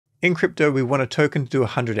In crypto, we want a token to do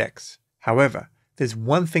 100x. However, there's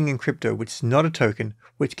one thing in crypto which is not a token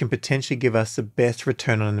which can potentially give us the best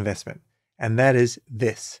return on investment, and that is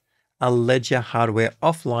this, a Ledger hardware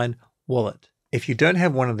offline wallet. If you don't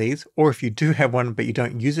have one of these, or if you do have one but you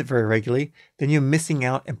don't use it very regularly, then you're missing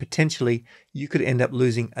out and potentially you could end up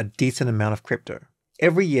losing a decent amount of crypto.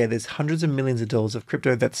 Every year there's hundreds of millions of dollars of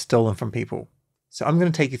crypto that's stolen from people. So I'm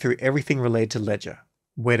going to take you through everything related to Ledger,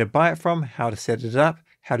 where to buy it from, how to set it up,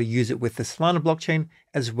 how to use it with the Solana blockchain,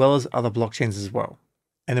 as well as other blockchains as well.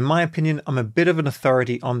 And in my opinion, I'm a bit of an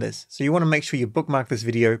authority on this. So you want to make sure you bookmark this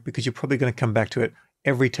video because you're probably going to come back to it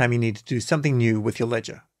every time you need to do something new with your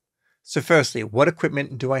Ledger. So firstly, what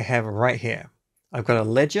equipment do I have right here? I've got a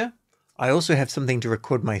Ledger. I also have something to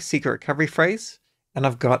record my secret recovery phrase, and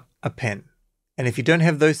I've got a pen. And if you don't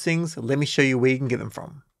have those things, let me show you where you can get them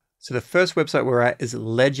from. So the first website we're at is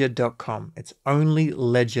ledger.com. It's only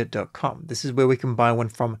ledger.com. This is where we can buy one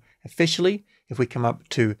from officially. If we come up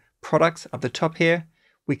to products up the top here,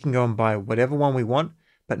 we can go and buy whatever one we want,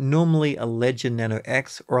 but normally a Ledger Nano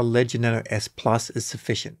X or a Ledger Nano S Plus is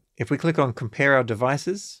sufficient. If we click on compare our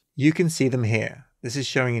devices, you can see them here. This is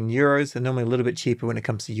showing in euros. They're normally a little bit cheaper when it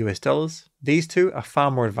comes to US dollars. These two are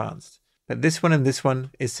far more advanced, but this one and this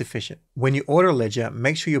one is sufficient. When you order a Ledger,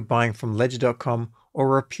 make sure you're buying from ledger.com or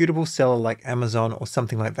a reputable seller like Amazon or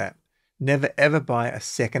something like that. Never ever buy a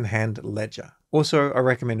second-hand Ledger. Also, I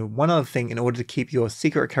recommend one other thing in order to keep your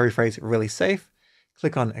secret recovery phrase really safe.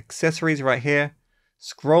 Click on accessories right here,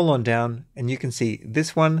 scroll on down, and you can see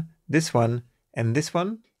this one, and this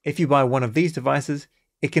one. If you buy one of these devices,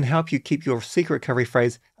 it can help you keep your secret recovery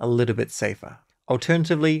phrase a little bit safer.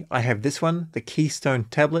 Alternatively, I have this one, the Keystone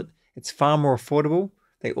tablet. It's far more affordable.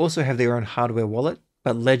 They also have their own hardware wallet,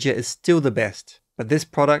 but Ledger is still the best. But this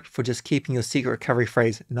product for just keeping your secret recovery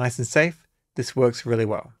phrase nice and safe, this works really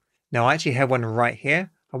well. Now I actually have one right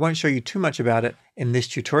here. I won't show you too much about it in this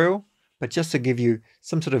tutorial, but just to give you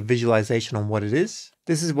some sort of visualization on what it is,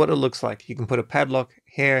 this is what it looks like. You can put a padlock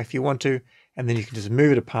here if you want to, and then you can just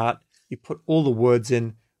move it apart. You put all the words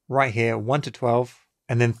in right here, 1 to 12,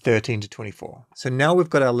 and then 13 to 24. So now we've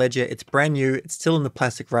got our Ledger. It's brand new. It's still in the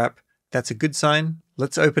plastic wrap. That's a good sign.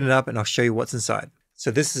 Let's open it up and I'll show you what's inside.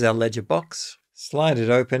 So this is our Ledger box. Slide it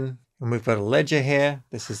open and we've got a Ledger here.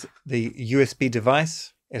 This is the USB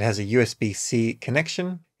device. It has a USB-C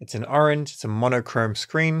connection. It's an orange. It's a monochrome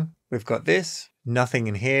screen. We've got this. Nothing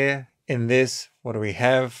in here. In this, what do we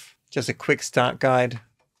have? Just a quick start guide,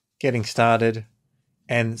 getting started,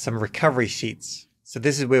 and some recovery sheets. So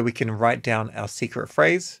this is where we can write down our secret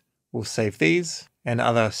phrase. We'll save these and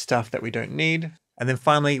other stuff that we don't need. And then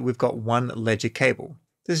finally, we've got one Ledger cable.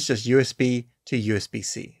 This is just USB to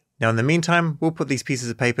USB-C. Now in the meantime, we'll put these pieces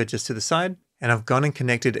of paper just to the side, and I've gone and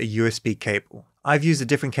connected a USB cable. I've used a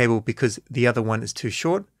different cable because the other one is too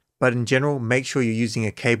short, but in general, make sure you're using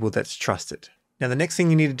a cable that's trusted. Now the next thing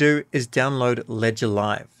you need to do is download Ledger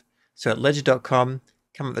Live. So at ledger.com,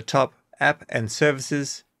 come at the top, app and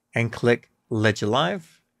services, and click Ledger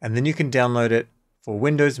Live, and then you can download it for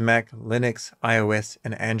Windows, Mac, Linux, iOS,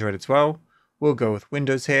 and Android as well. We'll go with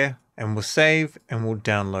Windows here, and we'll save, and we'll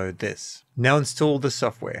download this. Now install the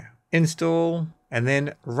software. Install, and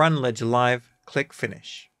then run Ledger Live, click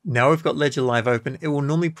Finish. Now we've got Ledger Live open. It will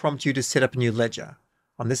normally prompt you to set up a new Ledger.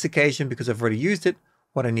 On this occasion, because I've already used it,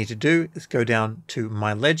 what I need to do is go down to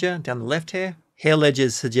My Ledger, down the left here. Here Ledger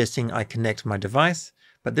is suggesting I connect my device,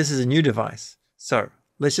 but this is a new device. So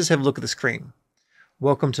let's just have a look at the screen.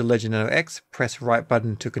 Welcome to Ledger Nano X. Press right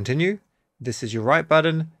button to continue. This is your right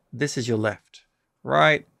button. This is your left.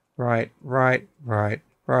 Right, right, right, right,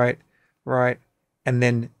 right, right. And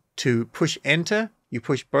then to push enter, you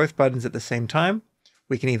push both buttons at the same time.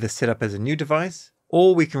 We can either set up as a new device,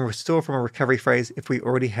 or we can restore from a recovery phrase if we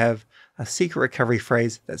already have a secret recovery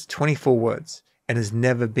phrase that's 24 words and has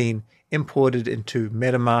never been imported into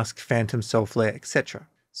MetaMask, Phantom, Solflare, etc.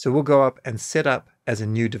 So we'll go up and set up as a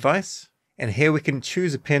new device. And here we can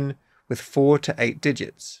choose a PIN with 4 to 8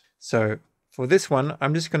 digits. So for this one,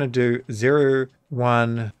 I'm just going to do 0,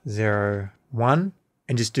 1, 0, 1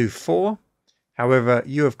 and just do 4. However,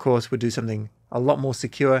 you of course would do something a lot more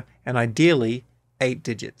secure and ideally 8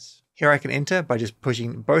 digits. Here I can enter by just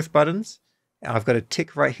pushing both buttons. I've got a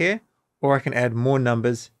tick right here, or I can add more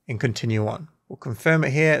numbers and continue on. We'll confirm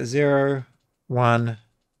it here, 0, 1,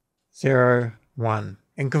 0, 1,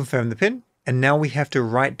 and confirm the PIN. And now we have to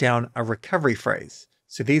write down a recovery phrase.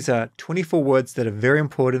 So these are 24 words that are very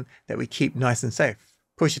important that we keep nice and safe.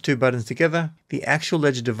 Push the two buttons together, the actual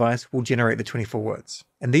Ledger device will generate the 24 words.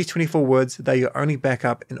 And these 24 words, they're your only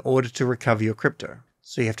backup in order to recover your crypto.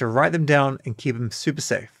 So you have to write them down and keep them super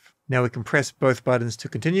safe. Now we can press both buttons to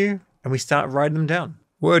continue, and we start writing them down.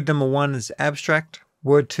 Word number 1 is abstract,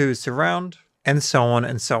 word 2 is surround, and so on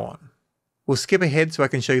and so on. We'll skip ahead so I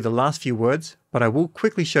can show you the last few words, but I will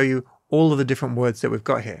quickly show you all of the different words that we've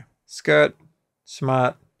got here. Skirt,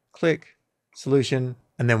 smart, click, solution,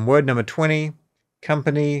 and then word number 20,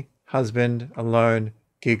 company, husband, alone,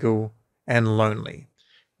 giggle, and lonely.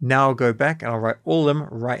 Now I'll go back and I'll write all of them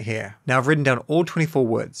right here. Now I've written down all 24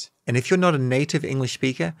 words. And if you're not a native English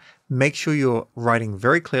speaker, make sure you're writing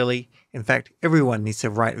very clearly. In fact, everyone needs to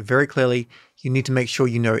write very clearly. You need to make sure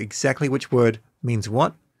you know exactly which word means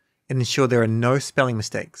what and ensure there are no spelling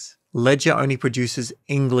mistakes. Ledger only produces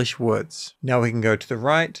English words. Now we can go to the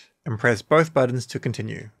right and press both buttons to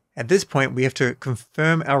continue. At this point, we have to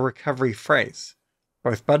confirm our recovery phrase.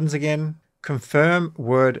 Both buttons again, confirm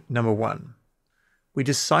word number 1. We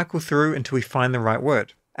just cycle through until we find the right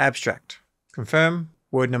word. Abstract, confirm.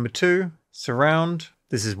 Word number 2, surround.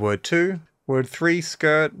 This is word 2. Word 3,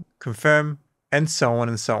 skirt, confirm, and so on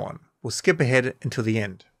and so on. We'll skip ahead until the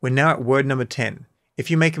end. We're now at word number 10.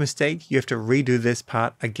 If you make a mistake, you have to redo this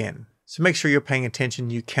part again. So make sure you're paying attention,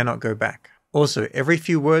 you cannot go back. Also, every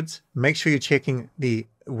few words, make sure you're checking the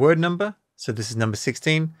word number. So this is number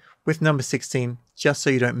 16 with number 16, just so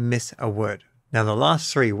you don't miss a word. Now the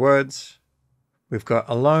last 3 words, we've got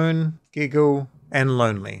alone, giggle, and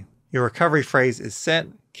lonely. Your recovery phrase is set.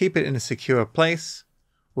 Keep it in a secure place.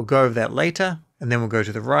 We'll go over that later, and then we'll go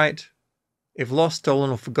to the right. If lost, stolen,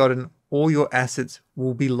 or forgotten, all your assets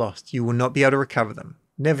will be lost. You will not be able to recover them.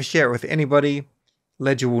 Never share it with anybody.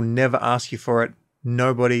 Ledger will never ask you for it.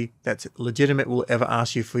 Nobody that's legitimate will ever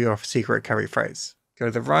ask you for your secret recovery phrase. Go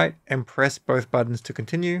to the right and press both buttons to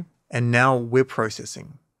continue. And now we're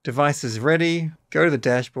processing. Device is ready. Go to the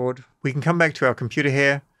dashboard. We can come back to our computer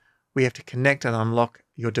here. We have to connect and unlock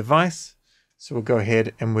your device. So we'll go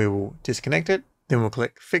ahead and we will disconnect it. Then we'll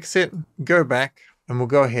click fix it, go back, and we'll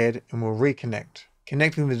go ahead and we'll reconnect.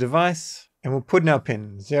 Connecting the device, and we'll put in our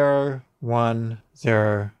pin 0, 1,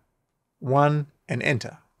 0, 1, and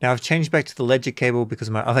enter. Now I've changed back to the Ledger cable because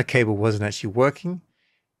my other cable wasn't actually working.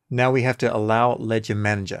 Now we have to allow Ledger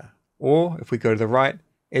Manager, or if we go to the right,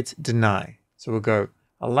 it's deny. So we'll go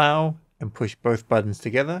allow and push both buttons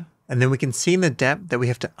together. And then we can see in the DApp that we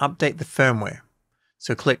have to update the firmware.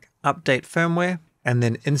 So click update firmware and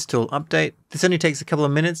then install update. This only takes a couple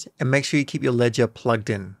of minutes, and make sure you keep your Ledger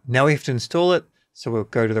plugged in. Now we have to install it. So we'll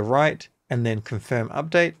go to the right and then confirm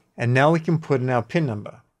update. And now we can put in our PIN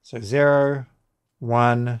number. So 0,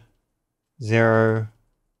 1, 0,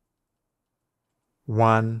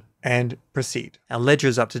 1, and proceed. Our Ledger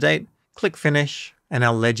is up to date. Click finish, and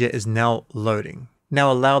our Ledger is now loading.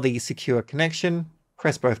 Now allow the secure connection,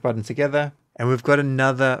 press both buttons together, and we've got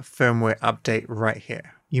another firmware update right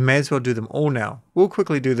here. You may as well do them all now. We'll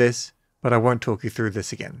quickly do this, but I won't talk you through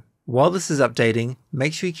this again. While this is updating,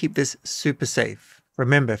 make sure you keep this super safe.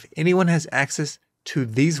 Remember, if anyone has access to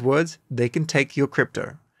these words, they can take your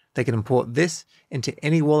crypto. They can import this into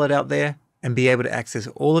any wallet out there and be able to access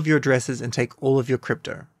all of your addresses and take all of your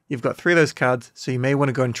crypto. You've got 3 of those cards, so you may want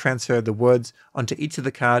to go and transfer the words onto each of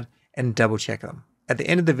the card and double check them. At the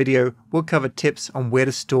end of the video, we'll cover tips on where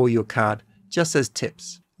to store your card, just as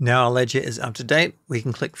tips. Now our Ledger is up to date. We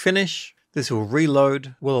can click finish. This will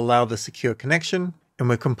reload, will allow the secure connection, and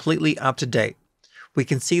we're completely up to date. We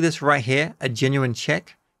can see this right here, a genuine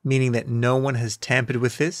check, meaning that no one has tampered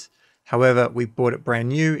with this. However, we bought it brand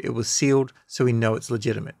new, it was sealed, so we know it's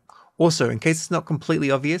legitimate. Also, in case it's not completely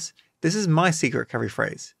obvious, this is my secret recovery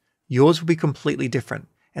phrase. Yours will be completely different.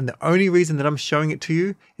 And the only reason that I'm showing it to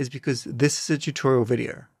you is because this is a tutorial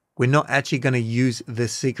video. We're not actually going to use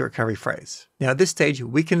this secret recovery phrase. Now at this stage,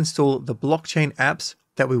 we can install the blockchain apps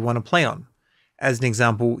that we want to play on. As an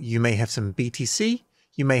example, you may have some BTC,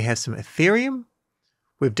 you may have some Ethereum.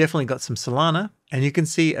 We've definitely got some Solana, and you can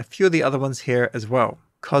see a few of the other ones here as well.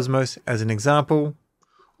 Cosmos as an example,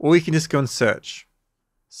 or you can just go and search.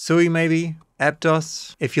 Sui maybe,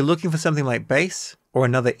 Aptos. If you're looking for something like Base or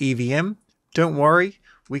another EVM, don't worry,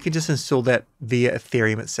 we can just install that via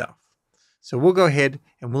Ethereum itself. So we'll go ahead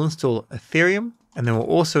and we'll install Ethereum, and then we'll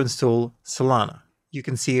also install Solana. You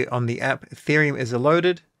can see on the app, Ethereum is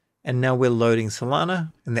loaded, and now we're loading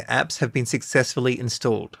Solana, and the apps have been successfully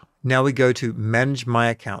installed. Now we go to Manage My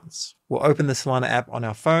Accounts. We'll open the Solana app on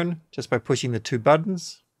our phone just by pushing the 2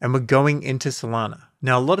 buttons, and we're going into Solana.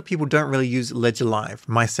 Now, a lot of people don't really use Ledger Live,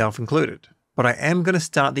 myself included, but I am going to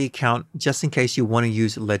start the account just in case you want to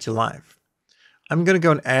use Ledger Live. I'm going to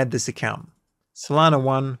go and add this account. Solana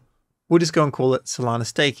 1, we'll just go and call it Solana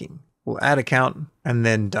Staking. We'll add account and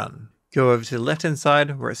then done. Go over to the left-hand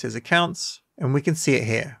side where it says accounts, and we can see it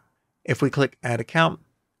here. If we click add account,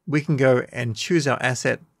 we can go and choose our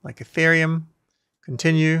asset like Ethereum,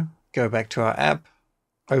 continue, go back to our app,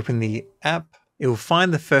 open the app. It will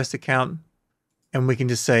find the first account and we can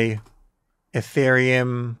just say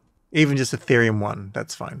Ethereum, even just Ethereum 1,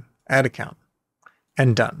 that's fine. Add account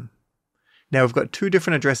and done. Now we've got two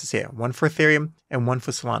different addresses here, one for Ethereum and one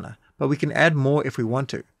for Solana, but we can add more if we want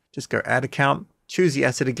to. Just go add account, choose the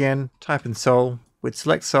asset again, type in Sol, we'd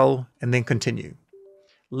select Sol and then continue.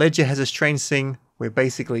 Ledger has a strange thing where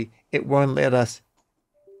basically it won't let us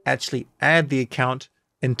actually add the account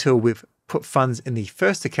until we've put funds in the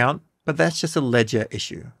first account, but that's just a Ledger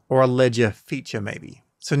issue or a Ledger feature maybe.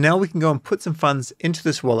 So now we can go and put some funds into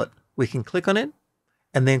this wallet. We can click on it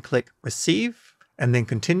and then click receive and then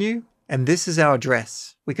continue. And this is our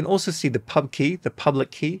address. We can also see the pub key, the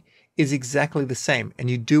public key is exactly the same. And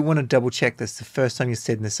you do want to double check this the first time you're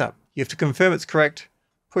setting this up. You have to confirm it's correct,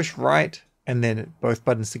 push right, and then both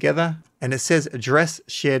buttons together. And it says address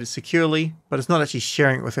shared securely, but it's not actually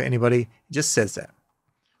sharing it with anybody. It just says that.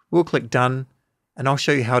 We'll click done and I'll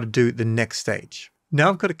show you how to do the next stage. Now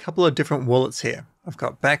I've got a couple of different wallets here. I've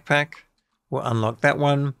got Backpack, we'll unlock that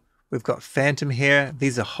one. We've got Phantom here.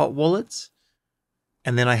 These are hot wallets.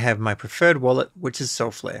 And then I have my preferred wallet, which is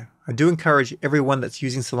Solflare. I do encourage everyone that's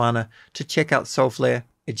using Solana to check out Solflare.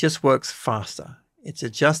 It just works faster. It's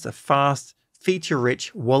just a fast,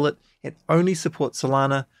 feature-rich wallet. It only supports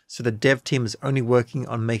Solana, so the dev team is only working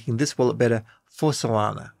on making this wallet better for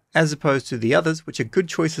Solana, as opposed to the others, which are good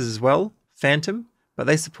choices as well, Phantom, but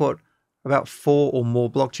they support about 4 or more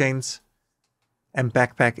blockchains, and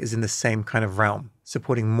Backpack is in the same kind of realm,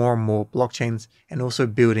 supporting more and more blockchains and also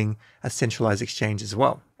building a centralized exchange as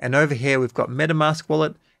well. And over here, we've got MetaMask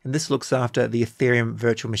wallet, and this looks after the Ethereum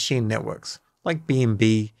virtual machine networks like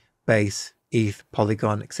BNB, Base, ETH,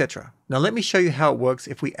 Polygon, etc. Now let me show you how it works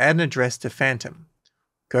if we add an address to Phantom.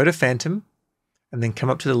 Go to Phantom and then come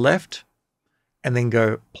up to the left and then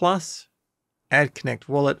go plus, add connect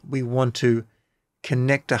wallet. We want to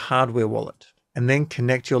connect a hardware wallet and then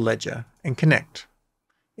connect your ledger and connect.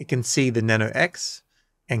 It can see the Nano X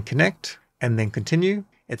and connect and then continue.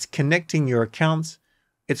 It's connecting your accounts.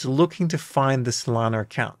 It's looking to find the Solana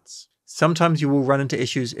accounts. Sometimes you will run into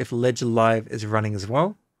issues if Ledger Live is running as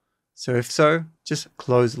well. So if so, just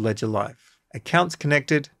close Ledger Live. Accounts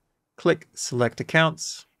connected, click select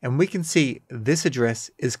accounts, and we can see this address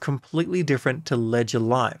is completely different to Ledger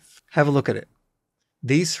Live. Have a look at it.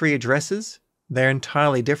 These three addresses, they're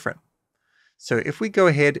entirely different. So if we go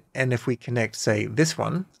ahead and if we connect, say, this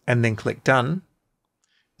one, and then click done,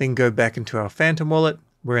 then go back into our Phantom wallet,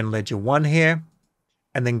 we're in Ledger 1 here,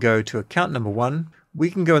 and then go to account number 1, we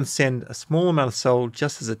can go and send a small amount of Sol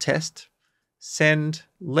just as a test. Send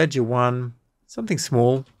Ledger 1, something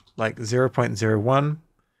small like 0.01,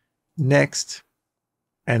 next,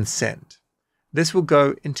 and send. This will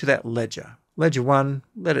go into that ledger. Ledger 1,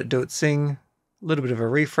 let it do its thing, a little bit of a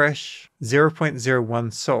refresh,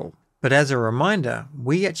 0.01 Sol. But as a reminder,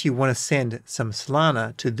 we actually want to send some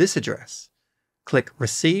Solana to this address. Click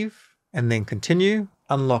receive and then continue,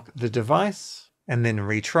 unlock the device and then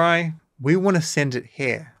retry. We want to send it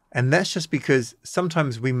here. And that's just because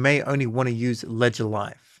sometimes we may only want to use Ledger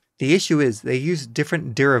Live. The issue is they use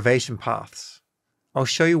different derivation paths. I'll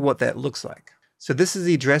show you what that looks like. So this is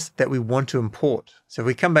the address that we want to import. So if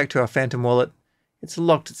we come back to our Phantom wallet, it's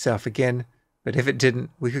locked itself again. But if it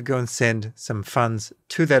didn't, we could go and send some funds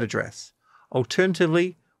to that address.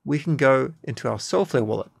 Alternatively, we can go into our Solflare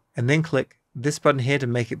wallet and then click this button here to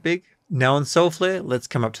make it big. Now on Solflare, let's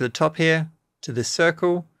come up to the top here to this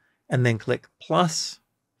circle and then click plus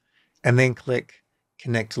and then click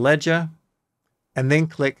connect ledger and then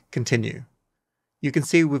click continue. You can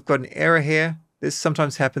see we've got an error here. This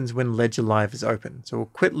sometimes happens when Ledger Live is open. So we'll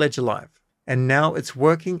quit Ledger Live and now it's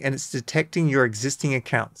working and it's detecting your existing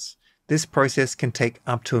accounts. This process can take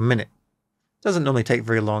up to a minute. Doesn't normally take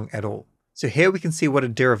very long at all. So here we can see what a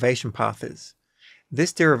derivation path is.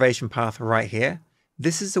 This derivation path right here,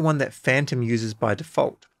 this is the one that Phantom uses by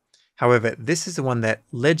default. However, this is the one that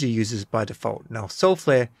Ledger uses by default. Now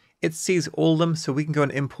Solflare, it sees all of them, so we can go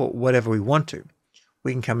and import whatever we want to.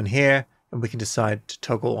 We can come in here and we can decide to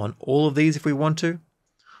toggle on all of these if we want to.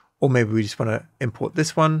 Or maybe we just want to import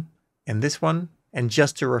this one and this one. And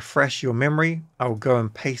just to refresh your memory, I'll go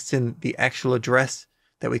and paste in the actual address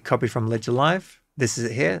that we copied from Ledger Live. This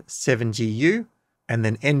is it here, 7GU, and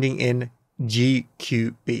then ending in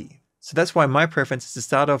GQB. So that's why my preference is to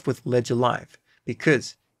start off with Ledger Live,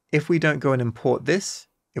 because if we don't go and import this,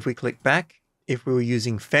 if we click back, if we were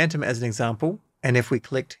using Phantom as an example, and if we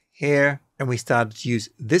clicked here and we started to use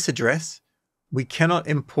this address, we cannot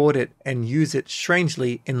import it and use it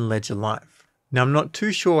strangely in Ledger Live. Now, I'm not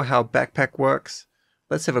too sure how Backpack works.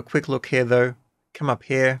 Let's have a quick look here though. Come up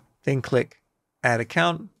here, then click Add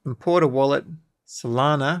Account, Import a Wallet,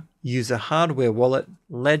 Solana, user hardware wallet,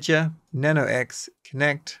 ledger, NanoX,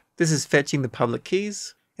 connect. This is fetching the public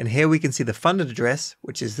keys. And here we can see the funded address,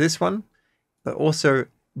 which is this one, but also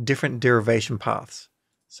different derivation paths.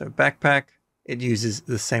 So Backpack, it uses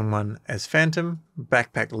the same one as Phantom.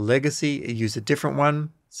 Backpack Legacy, it used a different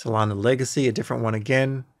one. Solana Legacy, a different one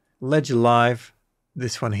again. Ledger Live,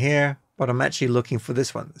 this one here. But I'm actually looking for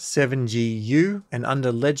this one, 7GU. And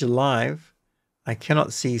under Ledger Live, I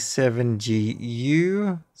cannot see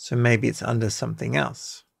 7GU. So maybe it's under something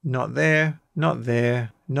else. Not there, not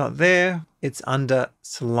there, not there. It's under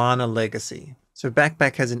Solana Legacy. So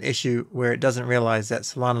Backpack has an issue where it doesn't realize that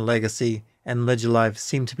Solana Legacy and Ledger Live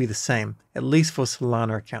seem to be the same, at least for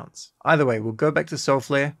Solana accounts. Either way, we'll go back to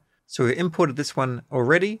Solflare. So we imported this one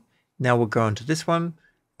already. Now we'll go into this one,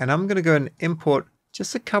 and I'm going to go and import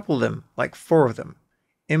just a couple of them, like 4 of them.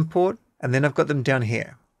 Import, and then I've got them down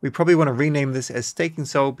here. We probably want to rename this as Staking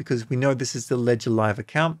Sol because we know this is the Ledger Live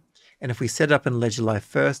account. And if we set up in Ledger Live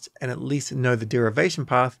first and at least know the derivation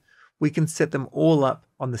path, we can set them all up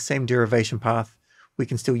on the same derivation path. We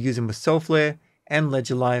can still use them with Solflare and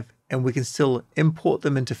Ledger Live, and we can still import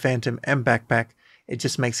them into Phantom and Backpack. It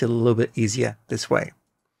just makes it a little bit easier this way.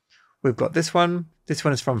 We've got this one. This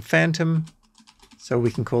one is from Phantom, so we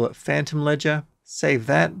can call it Phantom Ledger. Save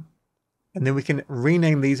that, and then we can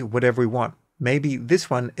rename these whatever we want. Maybe this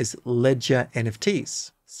one is Ledger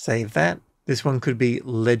NFTs. Save that. This one could be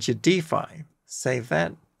Ledger DeFi. Save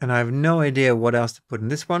that. And I have no idea what else to put in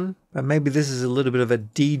this one, but maybe this is a little bit of a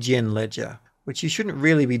degen ledger, which you shouldn't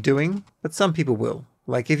really be doing, but some people will.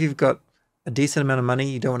 Like if you've got a decent amount of money,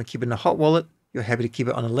 you don't want to keep it in a hot wallet, you're happy to keep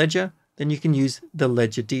it on a ledger, then you can use the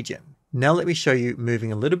ledger degen. Now let me show you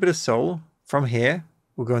moving a little bit of Sol from here.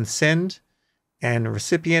 We'll go and send and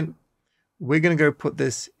recipient. We're going to go put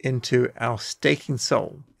this into our staking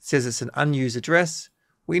Sol. It says it's an unused address.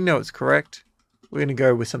 We know it's correct. We're going to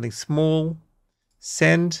go with something small,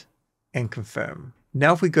 send, and confirm.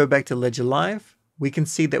 Now if we go back to Ledger Live, we can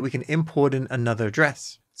see that we can import in another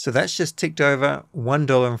address. So that's just ticked over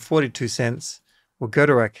 $1.42. We'll go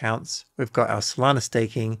to our accounts. We've got our Solana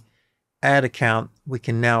staking, add account. We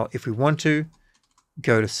can now, if we want to,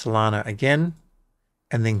 go to Solana again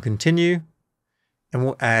and then continue, and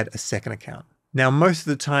we'll add a second account. Now, most of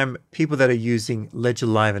the time, people that are using Ledger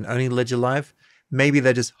Live and only Ledger Live, maybe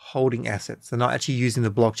they're just holding assets. They're not actually using the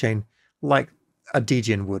blockchain like a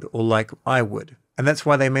degen would or like I would. And that's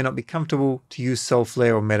why they may not be comfortable to use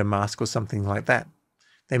Solflare or MetaMask or something like that.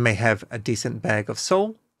 They may have a decent bag of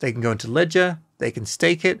Sol. They can go into Ledger. They can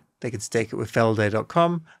stake it. They can stake it with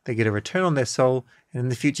Validator.com. They get a return on their Sol. And in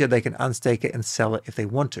the future, they can unstake it and sell it if they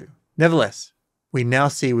want to. Nevertheless, we now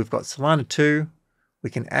see we've got Solana 2. We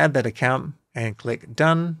can add that account and click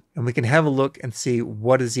done. And we can have a look and see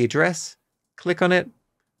what is the address. Click on it,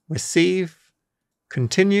 receive,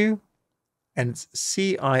 continue, and it's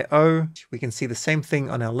CIO. We can see the same thing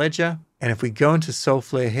on our ledger. And if we go into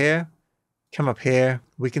Solflare here, come up here,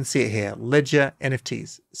 we can see it here, Ledger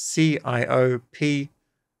NFTs, CIOP.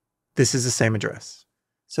 This is the same address.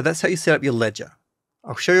 So that's how you set up your ledger.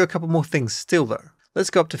 I'll show you a couple more things still though. Let's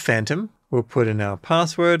go up to Phantom. We'll put in our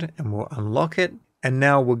password and we'll unlock it. And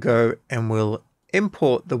now we'll go and we'll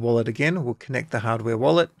import the wallet again. We'll connect the hardware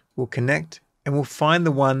wallet. We'll connect and we'll find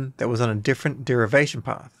the one that was on a different derivation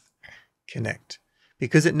path. Connect.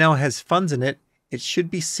 Because it now has funds in it, it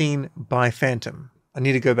should be seen by Phantom. I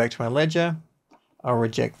need to go back to my ledger. I'll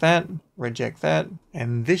reject that,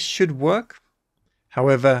 and this should work.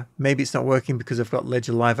 However, maybe it's not working because I've got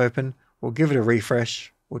Ledger Live open. We'll give it a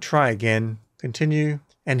refresh. We'll try again, continue.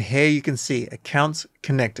 And here you can see accounts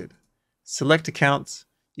connected. Select accounts.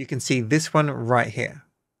 You can see this one right here.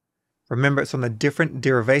 Remember, it's on a different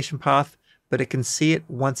derivation path, but it can see it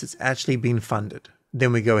once it's actually been funded.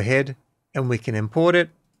 Then we go ahead and we can import it.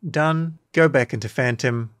 Done. Go back into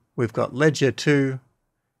Phantom. We've got Ledger 2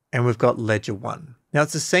 and we've got Ledger 1. Now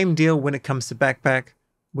it's the same deal when it comes to Backpack.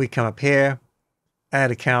 We come up here,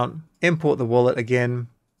 add account, import the wallet again,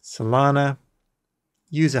 Solana,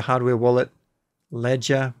 use a hardware wallet,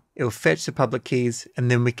 Ledger. It'll fetch the public keys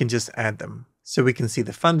and then we can just add them. So we can see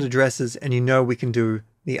the fund addresses and you know we can do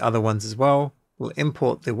the other ones as well. We'll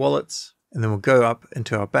import the wallets and then we'll go up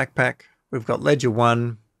into our Backpack. We've got Ledger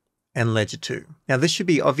 1 and Ledger 2. Now this should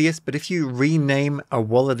be obvious, but if you rename a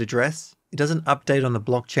wallet address, it doesn't update on the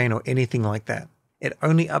blockchain or anything like that. It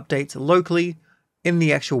only updates locally in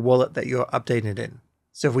the actual wallet that you're updating it in.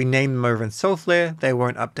 So if we name them over in Solflare, they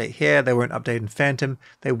won't update here, they won't update in Phantom,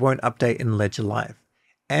 they won't update in Ledger Live.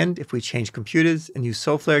 And if we change computers and use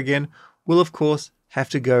Solflare again, we'll of course have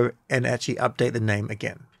to go and actually update the name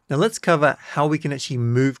again. Now let's cover how we can actually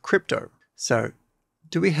move crypto. So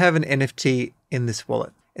do we have an NFT in this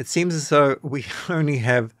wallet? It seems as though we only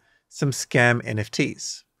have some scam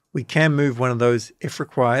NFTs. We can move one of those if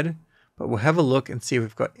required, but we'll have a look and see if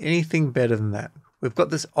we've got anything better than that. We've got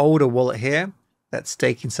this older wallet here that's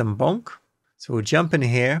staking some bonk. So we'll jump in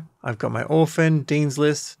here. I've got my orphan, Dean's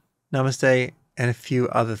List, Namaste, and a few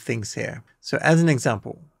other things here. So as an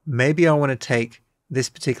example, maybe I want to take this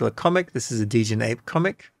particular comic. This is a DJ Ape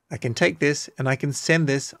comic. I can take this and I can send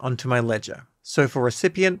this onto my ledger. So for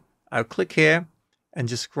recipient, I'll click here and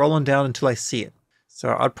just scroll on down until I see it.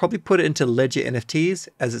 So I'd probably put it into Ledger NFTs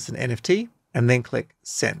as it's an NFT and then click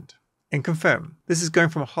send and confirm. This is going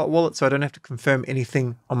from a hot wallet, so I don't have to confirm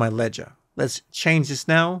anything on my ledger. Let's change this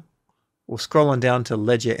now. We'll scroll on down to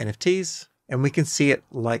Ledger NFTs and we can see it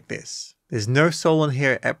like this. There's no Sol in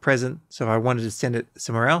here at present, so if I wanted to send it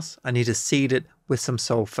somewhere else, I need to seed it with some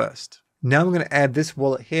Sol first. Now I'm going to add this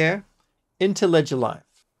wallet here into Ledger Live.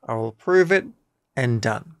 I will approve it and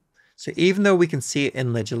done. So even though we can see it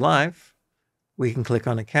in Ledger Live, we can click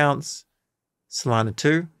on accounts, Solana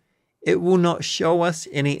 2. It will not show us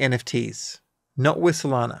any NFTs, not with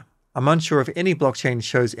Solana. I'm unsure if any blockchain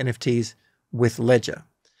shows NFTs with Ledger,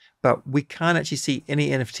 but we can't actually see any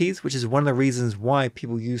NFTs, which is one of the reasons why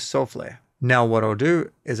people use Solflare. Now what I'll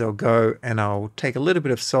do is I'll go and I'll take a little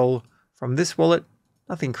bit of Sol from this wallet,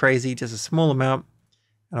 nothing crazy, just a small amount,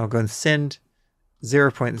 and I'll go and send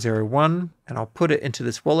 0.01 and I'll put it into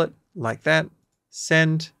this wallet like that,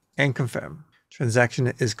 send and confirm. Transaction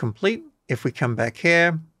is complete. If we come back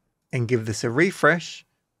here and give this a refresh,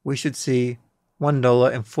 we should see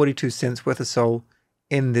 $1.42 worth of Sol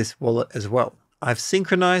in this wallet as well. I've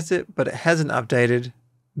synchronized it, but it hasn't updated.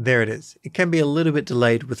 There it is. It can be a little bit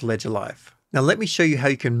delayed with Ledger Live. Now let me show you how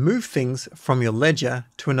you can move things from your ledger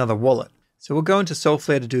to another wallet. So we'll go into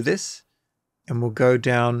Solflare to do this, and we'll go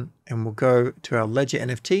down and we'll go to our Ledger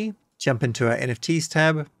NFT, jump into our NFTs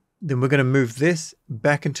tab. Then we're going to move this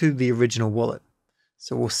back into the original wallet.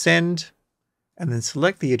 So we'll send and then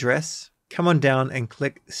select the address, come on down and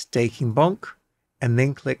click Staking Bonk, and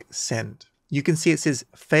then click Send. You can see it says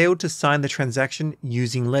failed to sign the transaction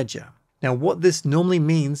using Ledger. Now what this normally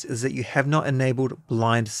means is that you have not enabled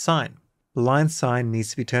blind sign. Blind sign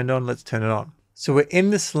needs to be turned on. Let's turn it on. So we're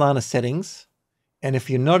in the Solana settings. And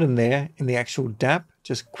if you're not in there, in the actual dApp,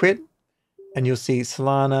 just quit and you'll see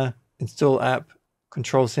Solana, install app,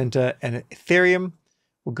 control center, and Ethereum.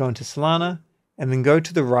 We'll go into Solana and then go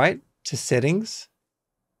to the right to settings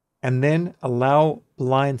and then allow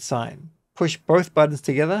blind sign. Push both buttons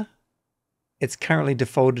together. It's currently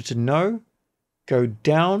defaulted to no. Go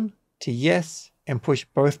down to yes and push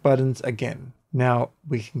both buttons again. Now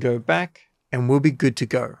we can go back and we'll be good to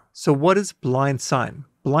go. So what is blind sign?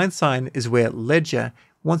 Blind sign is where Ledger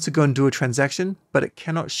wants to go and do a transaction, but it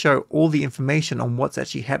cannot show all the information on what's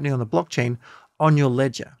actually happening on the blockchain on your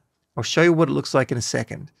ledger. I'll show you what it looks like in a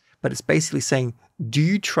second, but it's basically saying, do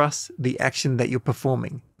you trust the action that you're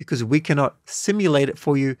performing? Because we cannot simulate it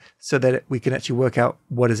for you so that we can actually work out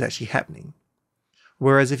what is actually happening.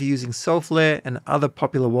 Whereas if you're using Solflare and other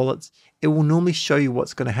popular wallets, it will normally show you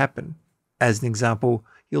what's going to happen. As an example,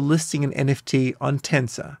 you're listing an NFT on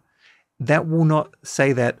Tensor. That will not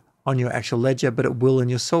say that on your actual ledger, but it will in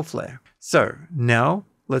your Solflare. So now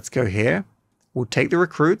let's go here. We'll take the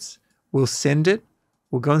recruits. We'll send it.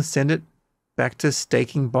 We'll go and send it back to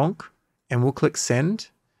Staking Bonk and we'll click send.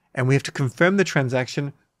 And we have to confirm the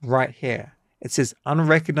transaction right here. It says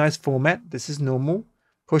unrecognized format. This is normal.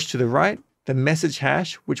 Push to the right. The message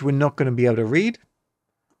hash, which we're not going to be able to read.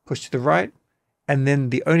 Push to the right. And then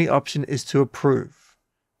the only option is to approve.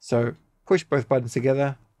 So push both buttons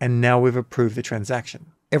together. And now we've approved the transaction.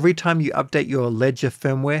 Every time you update your ledger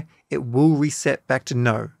firmware, it will reset back to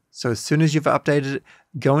no. So as soon as you've updated it,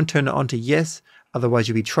 go and turn it on to yes. Otherwise,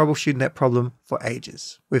 you'll be troubleshooting that problem for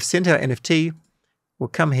ages. We've sent our NFT. We'll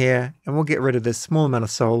come here and we'll get rid of this small amount of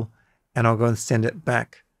Sol. And I'll go and send it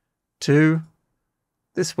back to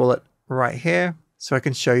this wallet right here so I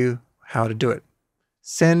can show you how to do it.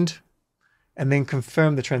 Send and then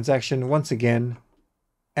confirm the transaction once again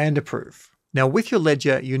and approve. Now with your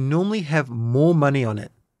ledger, you normally have more money on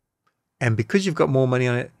it. And because you've got more money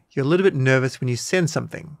on it, you're a little bit nervous when you send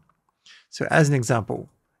something. So as an example,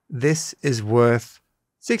 this is worth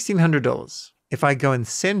 $1,600. If I go and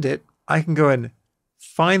send it, I can go and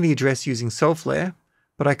find the address using Solflare,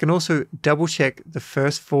 but I can also double check the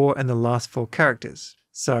first 4 and the last 4 characters.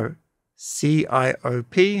 So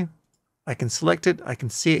CIOP, I can select it, I can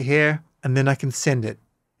see it here, and then I can send it.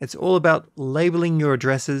 It's all about labeling your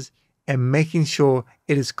addresses and making sure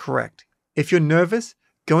it is correct. If you're nervous,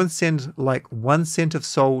 go and send like 1 cent of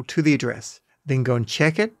Sol to the address, then go and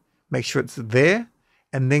check it, make sure it's there,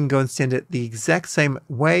 and then go and send it the exact same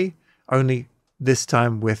way, only this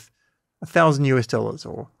time with $1,000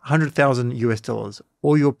 or 100,000 US dollars,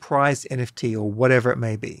 or your prized NFT or whatever it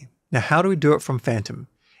may be. Now, how do we do it from Phantom?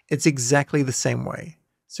 It's exactly the same way.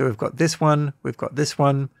 So we've got this one, we've got this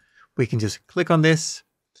one. We can just click on this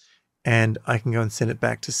and I can go and send it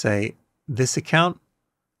back to, say, this account.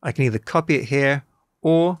 I can either copy it here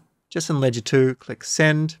or just in Ledger 2, click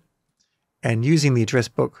send, and using the address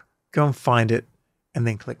book, go and find it and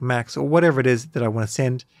then click max or whatever it is that I want to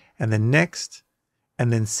send, and then next,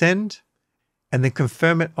 and then send, and then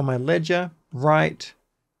confirm it on my ledger, write,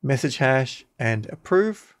 message hash, and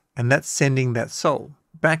approve. And that's sending that Sol.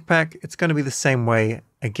 Backpack, it's going to be the same way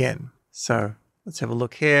again. So let's have a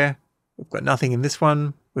look here. We've got nothing in this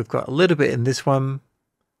one. We've got a little bit in this one.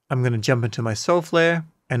 I'm going to jump into my Solflare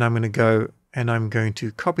and I'm going to go and I'm going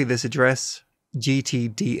to copy this address,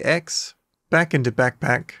 GTDX, back into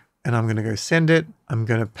Backpack, and I'm going to go send it. I'm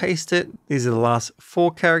going to paste it. These are the last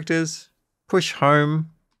 4 characters. Push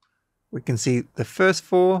home. We can see the first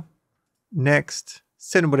 4. Next,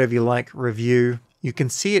 send whatever you like, review. You can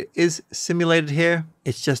see it is simulated here.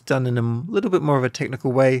 It's just done in a little bit more of a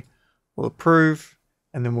technical way. We'll approve,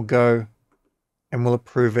 and then we'll go and we'll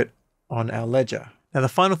approve it on our ledger. Now, the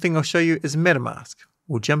final thing I'll show you is MetaMask.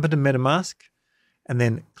 We'll jump into MetaMask and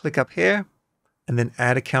then click up here and then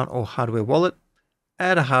add account or hardware wallet,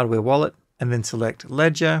 add a hardware wallet, and then select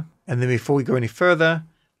ledger. And then before we go any further,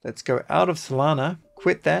 let's go out of Solana,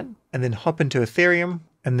 quit that, and then hop into Ethereum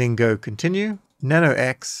and then go continue,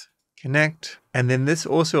 NanoX, connect. And then this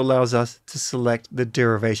also allows us to select the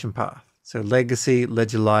derivation path. So legacy,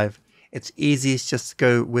 ledger live. It's easiest just to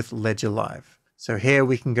go with ledger live. So here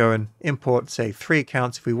we can go and import, say, 3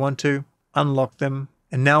 accounts if we want to, unlock them.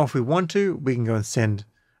 And now if we want to, we can go and send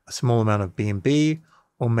a small amount of BNB,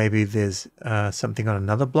 or maybe there's something on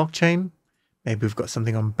another blockchain. Maybe we've got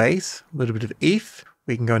something on Base, a little bit of ETH.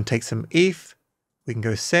 We can go and take some ETH. We can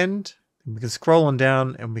go send. We can scroll on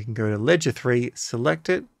down and we can go to Ledger 3, select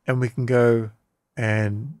it, and we can go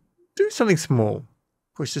and do something small.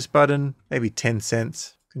 Push this button, maybe 10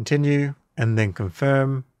 cents, continue, and then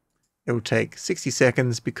confirm. It will take 60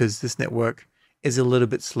 seconds because this network is a little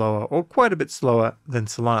bit slower, or quite a bit slower than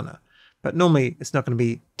Solana. But normally it's not going to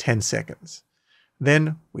be 10 seconds.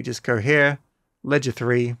 Then we just go here, Ledger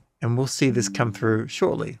 3, and we'll see this come through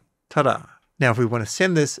shortly. Ta-da! Now, if we want to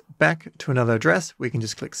send this back to another address, we can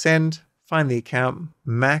just click send, find the account,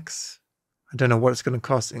 max. I don't know what it's going to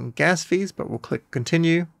cost in gas fees, but we'll click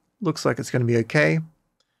continue. Looks like it's going to be okay.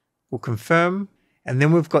 We'll confirm. And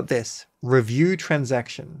then we've got this review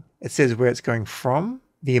transaction. It says where it's going from,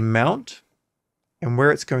 the amount, and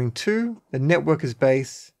where it's going to. The network is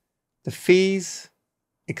base, the fees,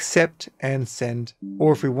 accept and send.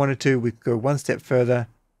 Or if we wanted to, we could go one step further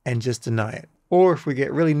and just deny it. Or if we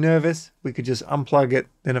get really nervous, we could just unplug it.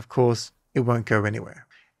 Then of course, it won't go anywhere.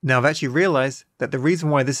 Now I've actually realized that the reason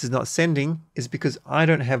why this is not sending is because I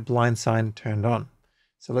don't have blind sign turned on.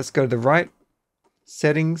 So let's go to the right,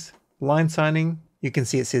 settings, blind signing. You can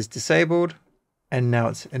see it says disabled, and now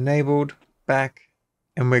it's enabled, back,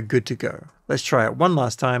 and we're good to go. Let's try it one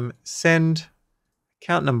last time. Send,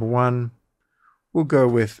 account number 1. We'll go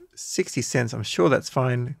with 60 cents. I'm sure that's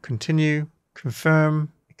fine. Continue,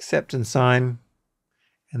 confirm, accept and sign.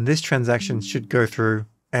 And this transaction should go through,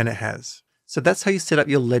 and it has. So that's how you set up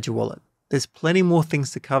your Ledger wallet. There's plenty more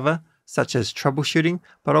things to cover, such as troubleshooting,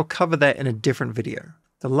 but I'll cover that in a different video.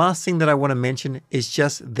 The last thing that I want to mention is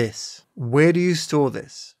just this. Where do you store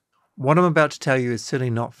this? What I'm about to tell you is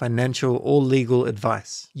certainly not financial or legal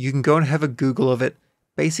advice. You can go and have a Google of it.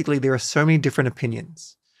 Basically, there are so many different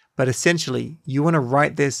opinions. But essentially, you want to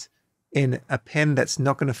write this in a pen that's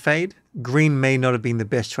not going to fade. Green may not have been the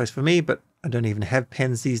best choice for me, but I don't even have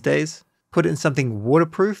pens these days. Put it in something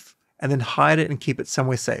waterproof and then hide it and keep it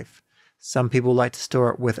somewhere safe. Some people like to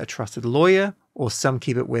store it with a trusted lawyer, or some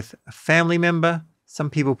keep it with a family member. Some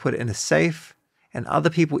people put it in a safe, and other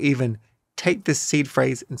people even take this seed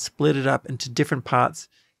phrase and split it up into different parts,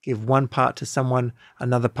 give one part to someone,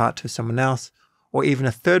 another part to someone else, or even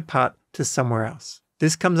a third part to somewhere else.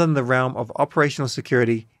 This comes under the realm of operational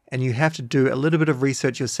security, and you have to do a little bit of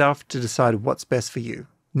research yourself to decide what's best for you.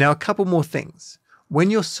 Now, a couple more things. When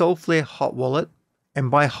your Solflare hot wallet, and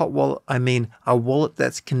by hot wallet, I mean a wallet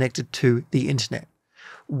that's connected to the internet,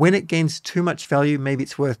 when it gains too much value, maybe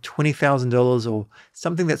it's worth $20,000 or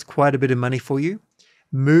something that's quite a bit of money for you,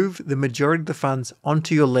 move the majority of the funds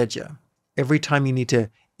onto your ledger. Every time you need to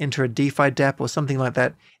enter a DeFi dApp or something like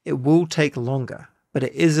that, it will take longer, but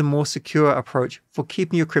it is a more secure approach for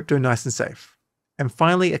keeping your crypto nice and safe. And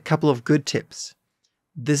finally, a couple of good tips.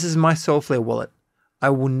 This is my Solflare wallet. I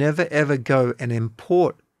will never ever go and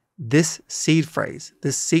import this seed phrase,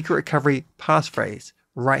 this secret recovery passphrase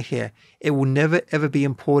right here. It will never ever be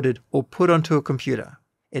imported or put onto a computer.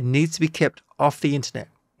 It needs to be kept off the internet.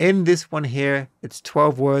 In this one here, it's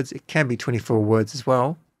 12 words. It can be 24 words as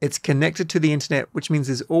well. It's connected to the internet, which means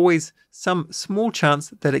there's always some small chance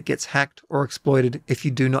that it gets hacked or exploited if you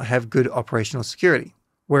do not have good operational security.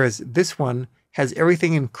 Whereas this one has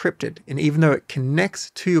everything encrypted, and even though it connects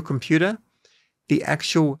to your computer, the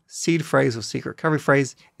actual seed phrase or secret recovery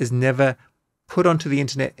phrase is never put onto the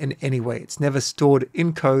internet in any way. It's never stored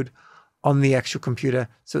in code on the actual computer,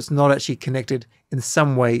 so it's not actually connected in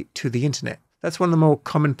some way to the internet. That's one of the more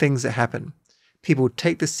common things that happen. People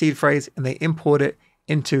take the seed phrase and they import it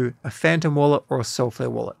into a Phantom wallet or a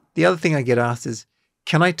Solflare wallet. The other thing I get asked is,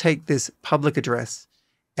 can I take this public address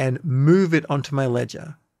and move it onto my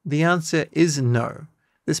ledger? The answer is no.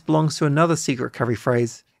 This belongs to another secret recovery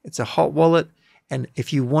phrase. It's a hot wallet, and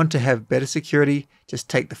if you want to have better security, just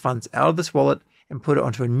take the funds out of this wallet and put it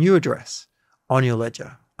onto a new address on your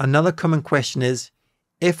ledger. Another common question is,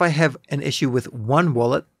 if I have an issue with one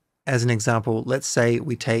wallet, as an example, let's say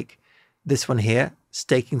we take this one here,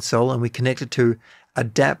 Staking Sol, and we connect it to a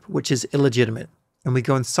dApp which is illegitimate, and we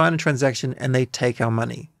go and sign a transaction and they take our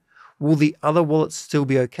money. Will the other wallets still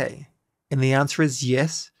be okay? And the answer is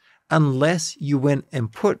yes, unless you went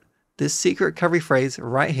and put this secret recovery phrase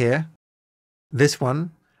right here, this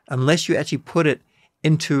one, unless you actually put it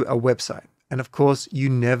into a website. And of course, you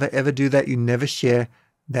never ever do that. You never share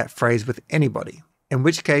that phrase with anybody, in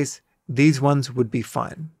which case these ones would be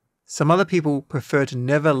fine. Some other people prefer to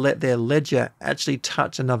never let their ledger actually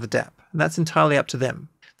touch another dApp, and that's entirely up to them.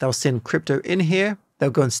 They'll send crypto in here, they'll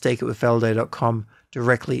go and stake it with validator.com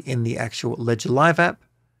directly in the actual Ledger Live app,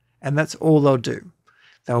 and that's all they'll do.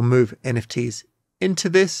 They'll move NFTs into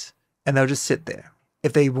this, and they'll just sit there.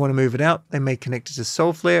 If they want to move it out, they may connect it to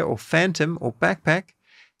Solflare or Phantom or Backpack.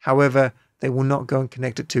 However, they will not go and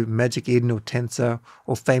connect it to Magic Eden or Tensor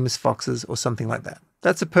or Famous Foxes or something like that.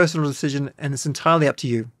 That's a personal decision, and it's entirely up to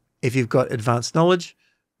you. If you've got advanced knowledge,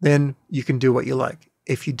 then you can do what you like.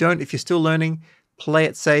 If you don't, if you're still learning, play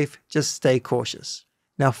it safe, just stay cautious.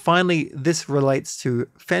 Now, finally, this relates to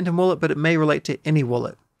Phantom Wallet, but it may relate to any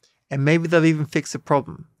wallet. And maybe they'll even fix the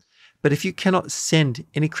problem. But if you cannot send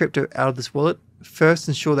any crypto out of this wallet, first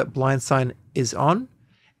ensure that blind sign is on,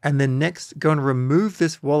 and then next go and remove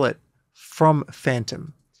this wallet from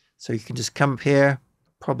Phantom. So you can just come up here,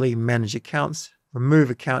 probably manage accounts, remove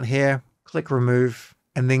account here, click remove,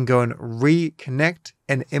 and then go and reconnect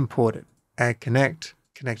and import it. Add connect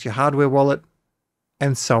your hardware wallet,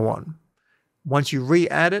 and so on. Once you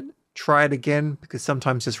re-add it, try it again, because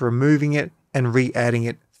sometimes just removing it and re-adding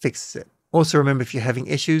it fixes it. Also remember, if you're having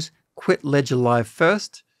issues, quit Ledger Live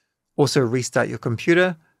first. Also restart your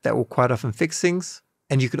computer. That will quite often fix things.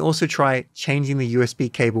 And you can also try changing the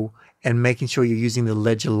USB cable and making sure you're using the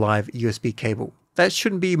Ledger Live USB cable. That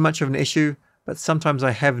shouldn't be much of an issue, but sometimes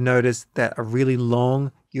I have noticed that a really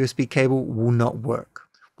long USB cable will not work.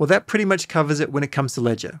 Well, that pretty much covers it when it comes to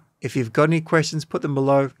Ledger. If you've got any questions, put them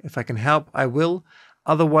below. If I can help, I will.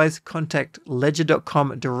 Otherwise, contact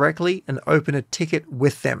ledger.com directly and open a ticket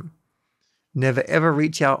with them. Never ever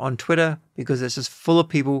reach out on Twitter, because it's just full of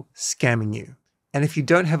people scamming you. And if you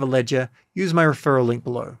don't have a Ledger, use my referral link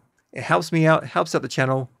below. It helps me out, helps out the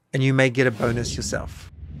channel, and you may get a bonus yourself.